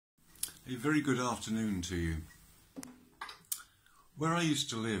A very good afternoon to you. Where I used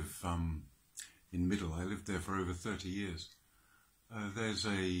to live in Middle, I lived there for over 30 years. There's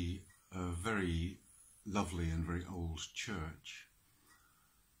a very lovely and very old church.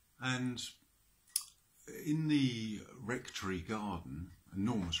 And in the rectory garden,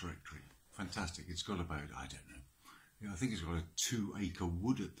 enormous rectory, fantastic. It's got about, I don't know, I think it's got a 2-acre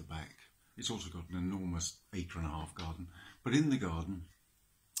wood at the back. It's also got an enormous 1.5-acre garden. But in the garden,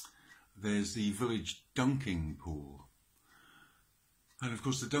 there's the village dunking pool. And of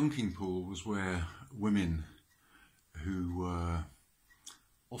course the dunking pool was where women who were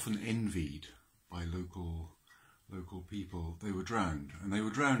often envied by local people, they were drowned. And they were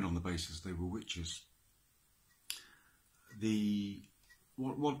drowned on the basis they were witches.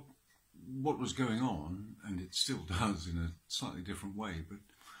 What was going on, and it still does in a slightly different way, but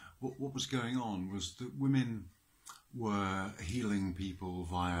what was going on was that women were healing people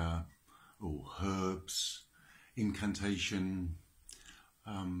via herbs, incantation,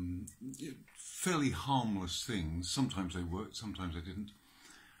 fairly harmless things. Sometimes they worked, sometimes they didn't.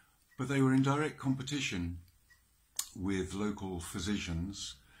 But they were in direct competition with local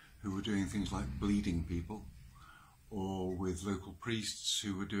physicians who were doing things like bleeding people, or with local priests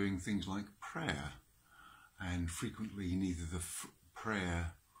who were doing things like prayer. And frequently neither the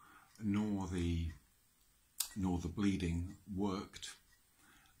prayer nor the bleeding worked.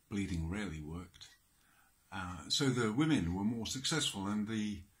 Bleeding rarely worked. So the women were more successful, and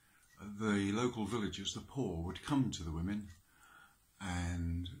the local villagers, the poor, would come to the women,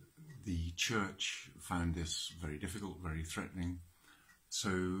 and the church found this very difficult, very threatening. So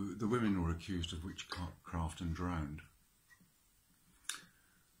the women were accused of witchcraft and drowned.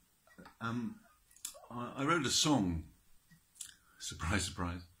 I wrote a song, surprise,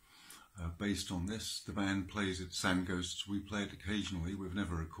 surprise, based on this. The band plays at Sand Ghosts. We play it occasionally. We've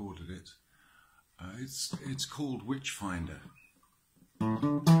never recorded it. It's called Witchfinder.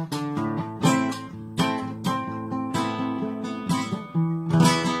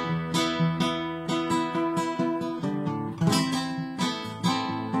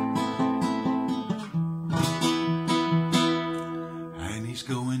 And he's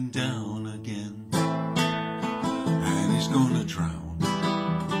going down again, and he's gonna drown.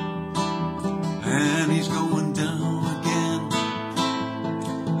 And he's going down again,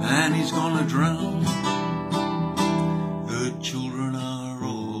 and he's gonna drown. The children are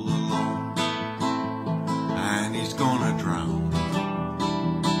all alone, and he's gonna drown.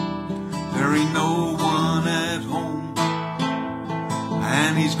 There ain't no one at home,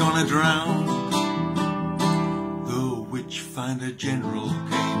 and he's gonna drown. The Witchfinder General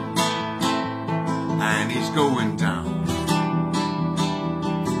came, and he's going down.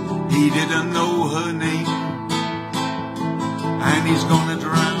 He didn't know her name, and he's gonna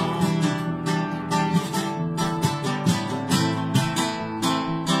drown.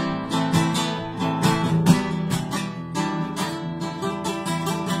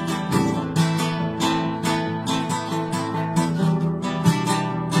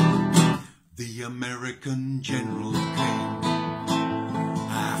 The American general came,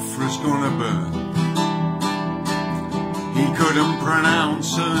 Africa's gonna burn. He couldn't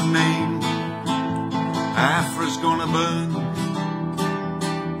pronounce her name, Africa's gonna burn.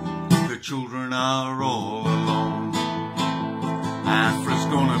 The children are all alone, Africa's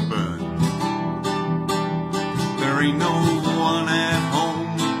gonna burn. There ain't no one at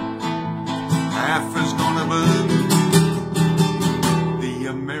home, Africa's gonna burn. The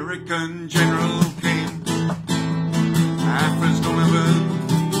American general came, Africa's gonna burn.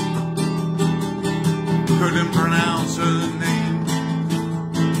 Couldn't pronounce her name,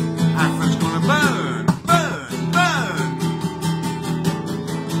 Africa's gonna burn, burn, burn.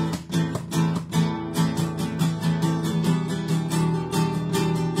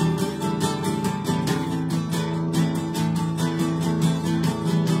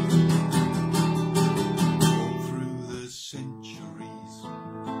 All through the centuries,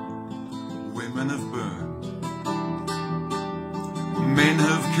 women have burned. Men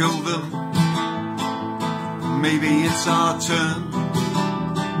have killed them. Maybe it's our turn.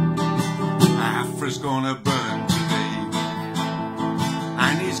 Africa's gonna burn today,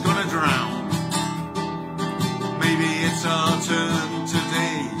 and he's gonna drown. Maybe it's our turn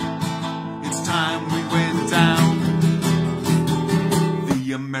today. It's time we went down.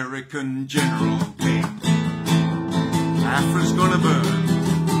 The American general came. Africa's gonna burn.